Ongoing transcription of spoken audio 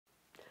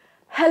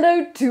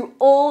Hello to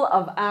all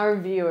of our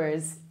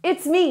viewers.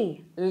 It's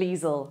me,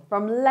 Liesl,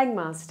 from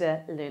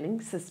Langmaster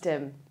Learning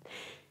System.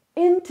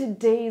 In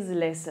today's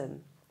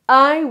lesson,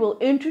 I will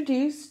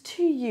introduce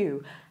to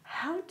you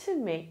how to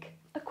make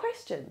a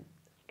question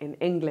in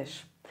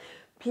English.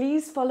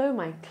 Please follow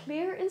my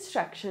clear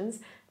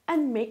instructions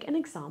and make an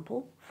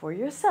example for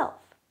yourself.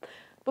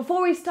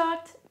 Before we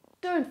start,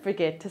 don't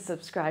forget to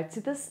subscribe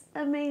to this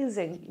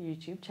amazing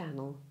YouTube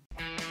channel.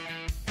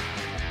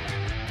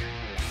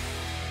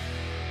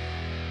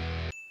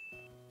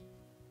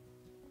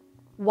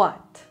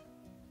 What?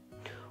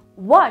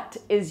 What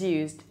is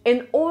used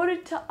in order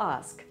to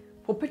ask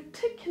for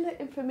particular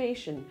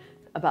information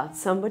about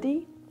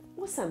somebody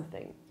or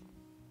something?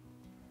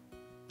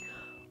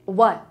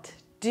 What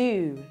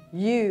do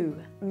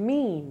you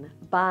mean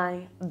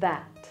by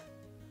that?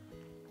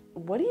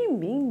 What do you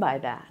mean by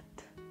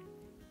that?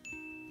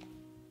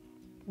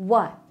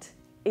 What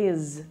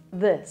is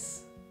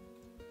this?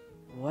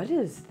 What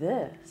is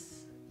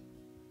this?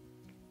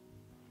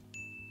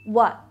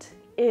 What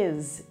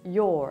is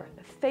your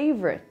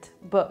favorite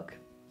book?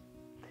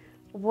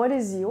 What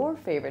is your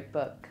favorite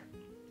book?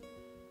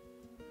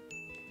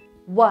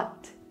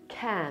 What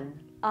can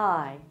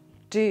I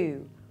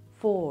do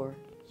for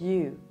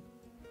you?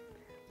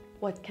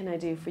 What can I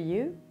do for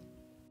you?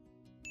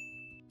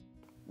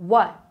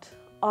 What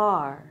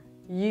are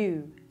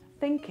you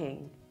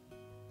thinking?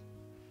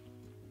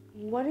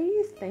 What are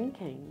you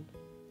thinking?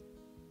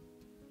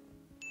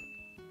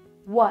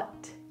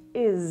 What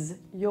is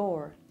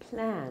your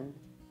plan?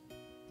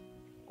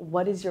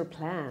 What is your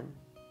plan?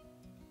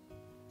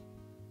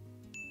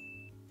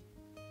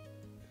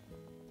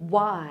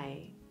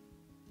 Why?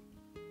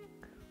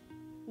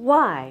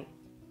 Why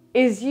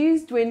is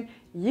used when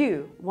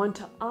you want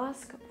to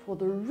ask for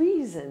the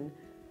reason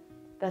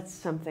that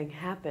something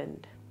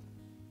happened.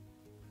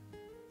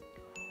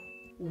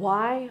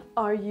 Why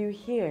are you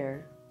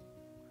here?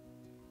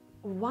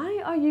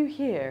 Why are you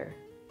here?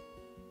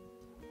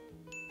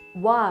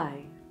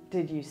 Why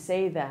did you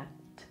say that?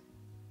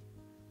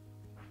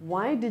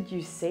 Why did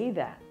you say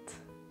that?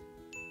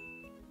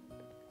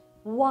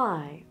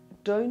 Why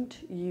don't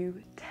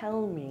you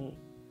tell me?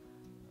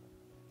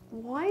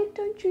 Why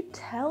don't you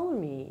tell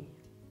me?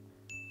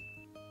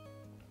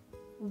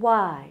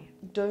 Why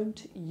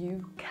don't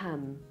you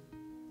come?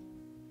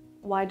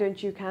 Why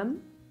don't you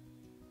come?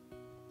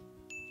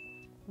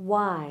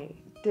 Why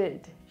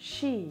did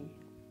she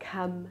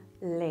come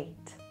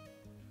late?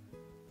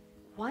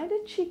 Why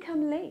did she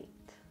come late?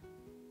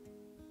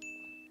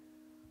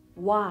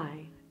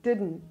 Why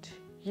didn't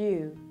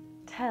you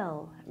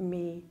tell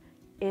me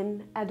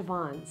in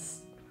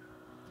advance?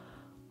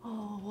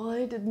 Oh,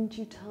 why didn't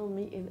you tell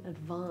me in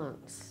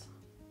advance?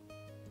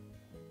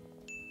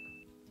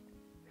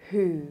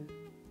 Who?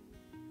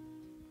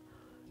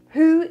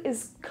 Who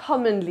is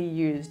commonly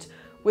used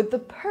with the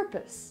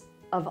purpose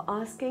of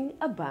asking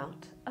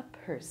about a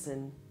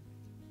person.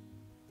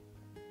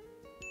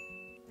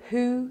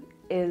 Who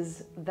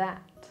is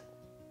that?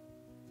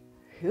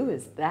 Who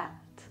is that?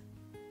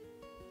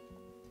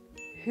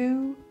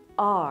 Who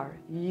are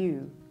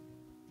you?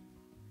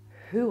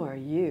 Who are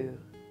you?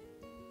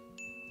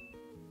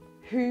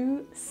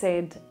 Who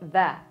said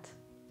that?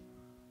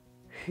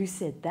 Who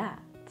said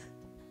that?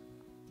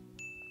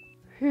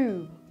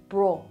 Who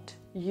brought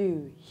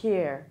you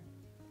here?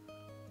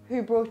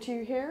 Who brought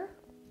you here?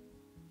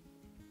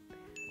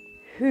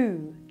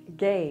 Who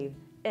gave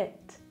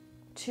it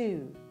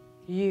to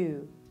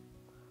you?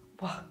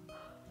 Well,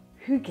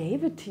 who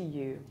gave it to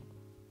you?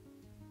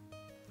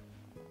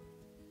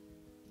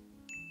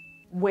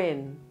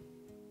 When?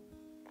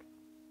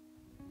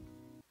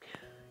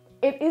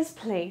 It is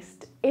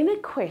placed in a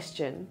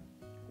question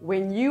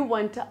when you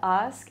want to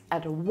ask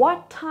at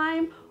what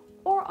time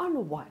or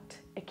on what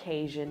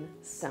occasion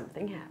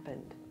something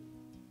happened.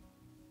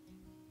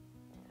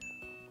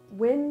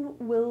 When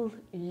will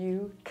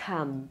you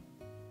come?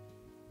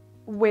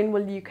 When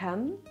will you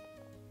come?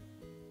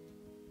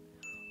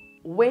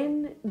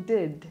 When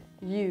did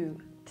you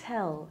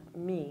tell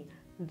me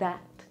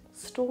that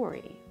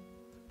story?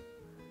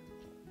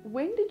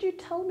 When did you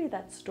tell me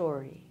that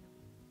story?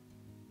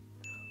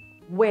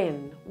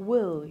 When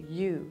will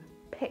you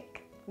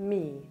pick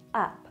me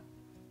up?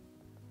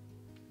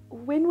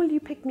 When will you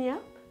pick me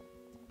up?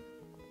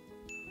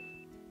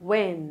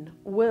 When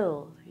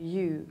will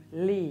you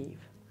leave?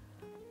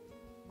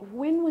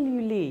 When will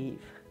you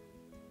leave?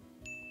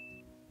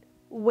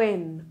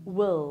 When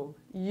will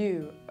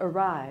you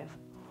arrive?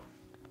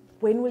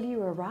 When will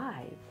you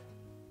arrive?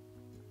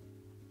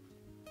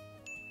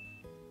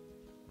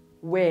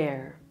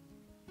 Where?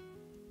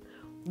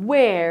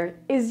 Where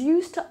is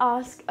used to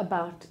ask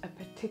about a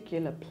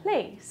particular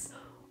place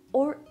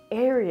or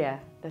area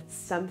that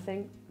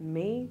something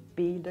may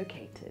be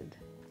located.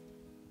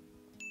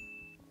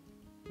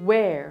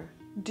 Where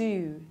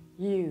do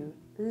you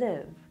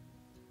live?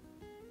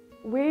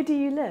 Where do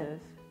you live?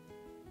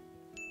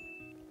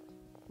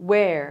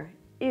 Where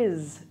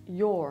is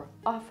your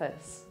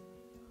office?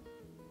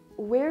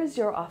 Where is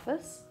your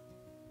office?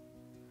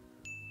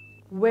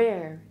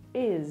 Where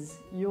is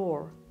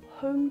your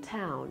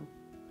hometown?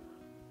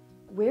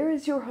 Where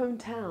is your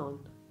hometown?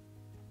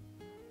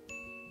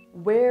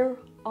 Where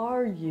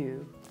are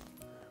you?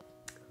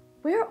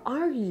 Where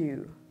are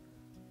you?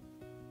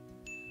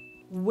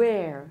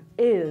 Where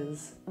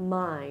is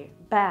my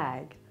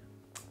bag?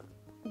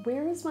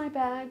 Where is my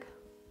bag?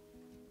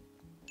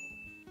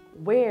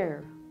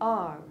 Where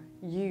are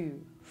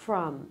you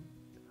from?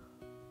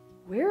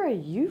 Where are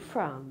you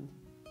from?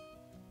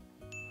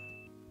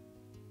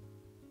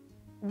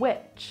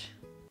 Which?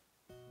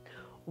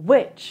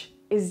 Which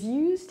is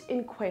used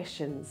in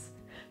questions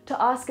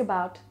to ask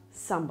about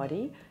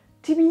somebody,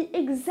 to be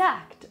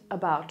exact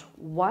about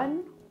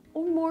one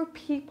or more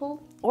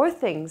people or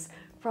things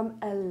from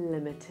a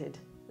limited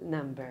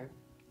number.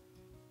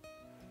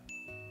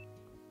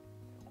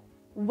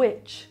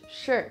 Which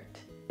shirt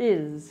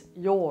is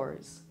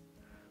yours?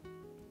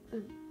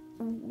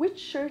 Which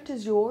shirt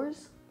is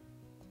yours?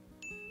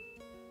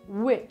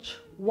 Which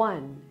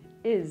one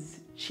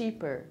is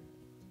cheaper?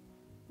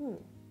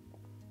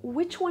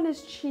 Which one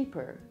is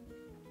cheaper?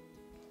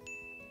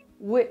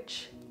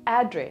 Which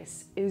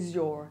address is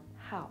your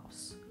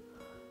house?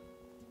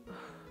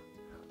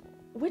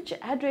 Which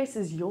address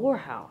is your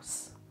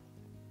house?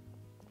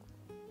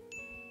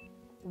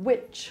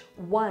 Which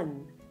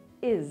one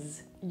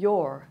is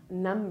your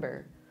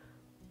number?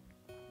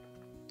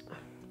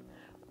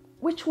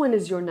 Which one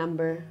is your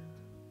number?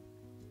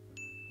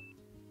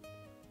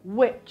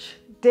 Which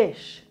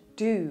dish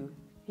do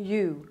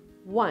you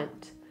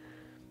want?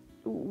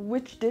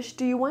 Which dish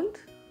do you want?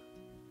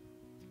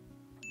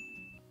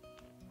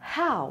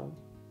 How?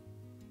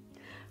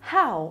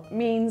 How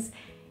means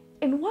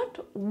in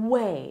what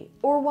way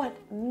or what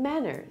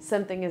manner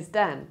something is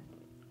done,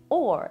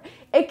 or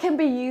it can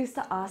be used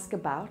to ask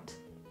about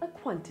a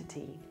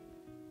quantity.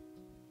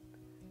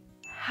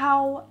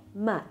 How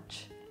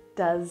much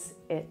does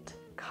it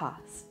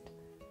cost?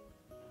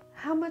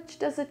 How much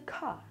does it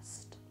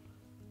cost?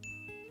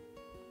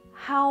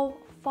 How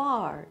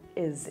far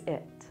is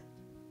it?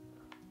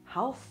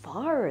 How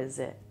far is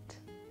it?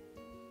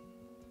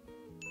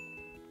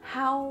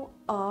 How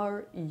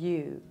are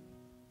you?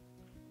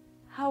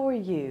 How are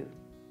you?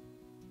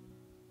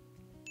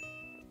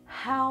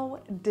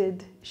 How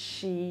did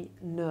she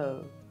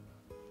know?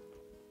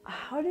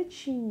 How did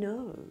she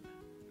know?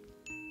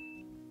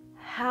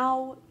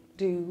 How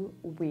do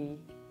we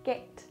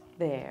get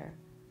there?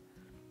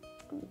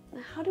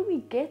 How do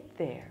we get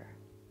there?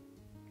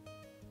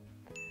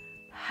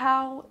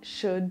 How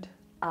should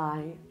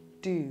I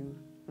do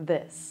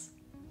this?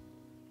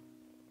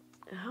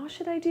 How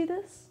should I do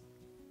this?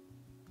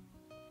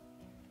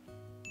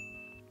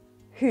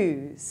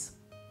 Whose?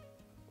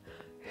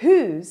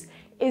 Whose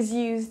is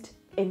used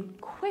in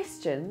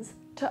questions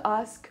to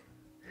ask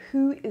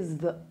who is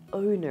the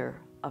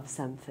owner of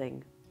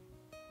something.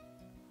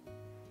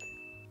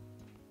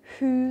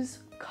 Whose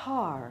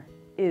car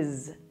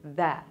is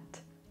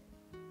that?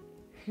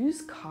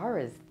 Whose car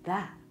is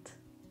that?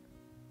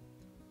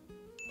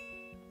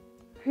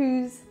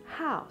 Whose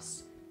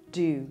house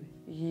do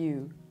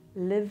you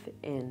live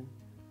in?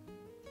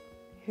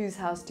 Whose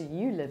house do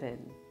you live in?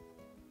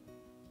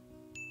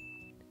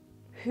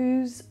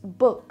 Whose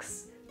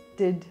books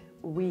did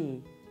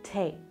we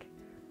take?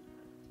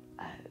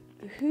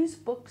 Whose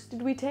books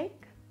did we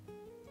take?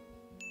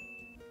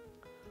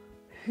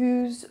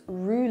 Whose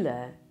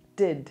ruler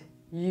did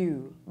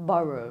you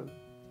borrow?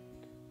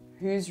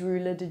 Whose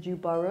ruler did you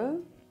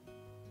borrow?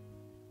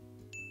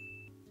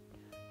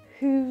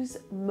 Whose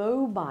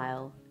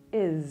mobile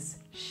is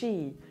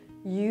she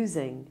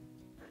using?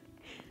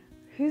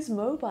 Whose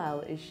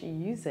mobile is she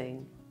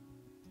using?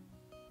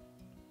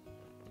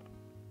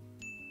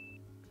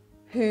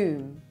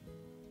 Whom?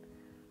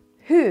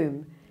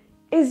 Whom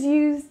is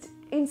used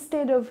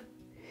instead of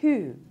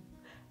who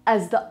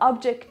as the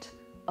object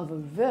of a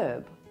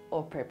verb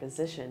or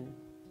preposition.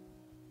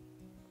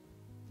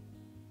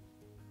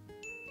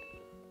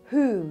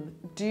 Whom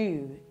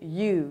do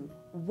you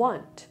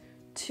want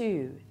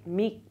to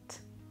meet?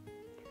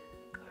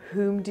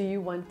 Whom do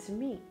you want to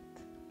meet?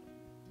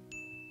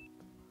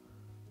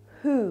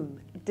 Whom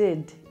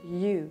did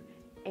you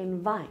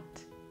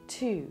invite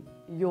to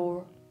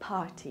your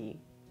party?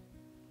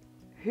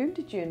 Whom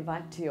did you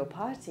invite to your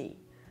party?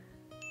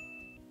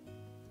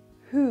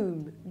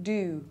 Whom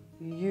do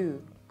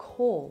you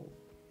call?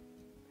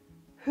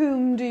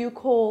 Whom do you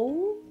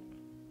call?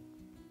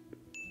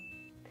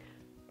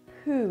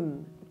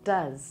 Whom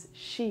does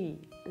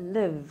she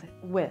live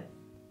with?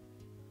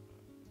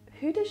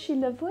 Who does she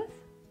live with?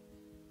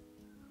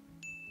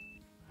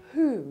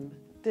 Whom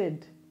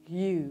did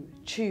you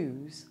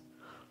choose?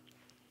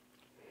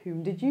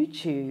 Whom did you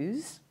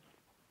choose?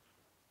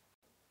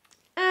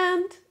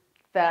 And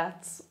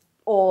that's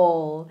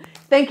all.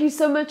 Thank you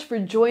so much for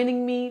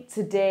joining me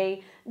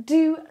today.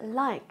 Do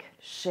like,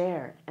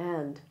 share,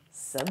 and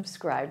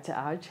subscribe to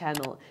our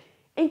channel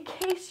in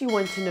case you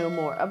want to know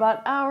more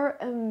about our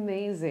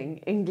amazing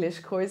English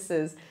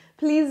courses.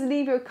 Please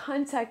leave your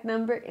contact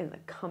number in the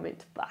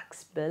comment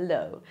box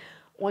below.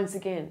 Once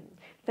again,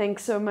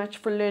 thanks so much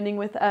for learning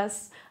with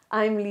us.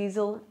 I'm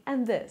Liesl,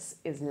 and this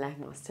is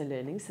Langmaster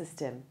Learning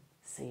System.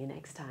 See you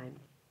next time.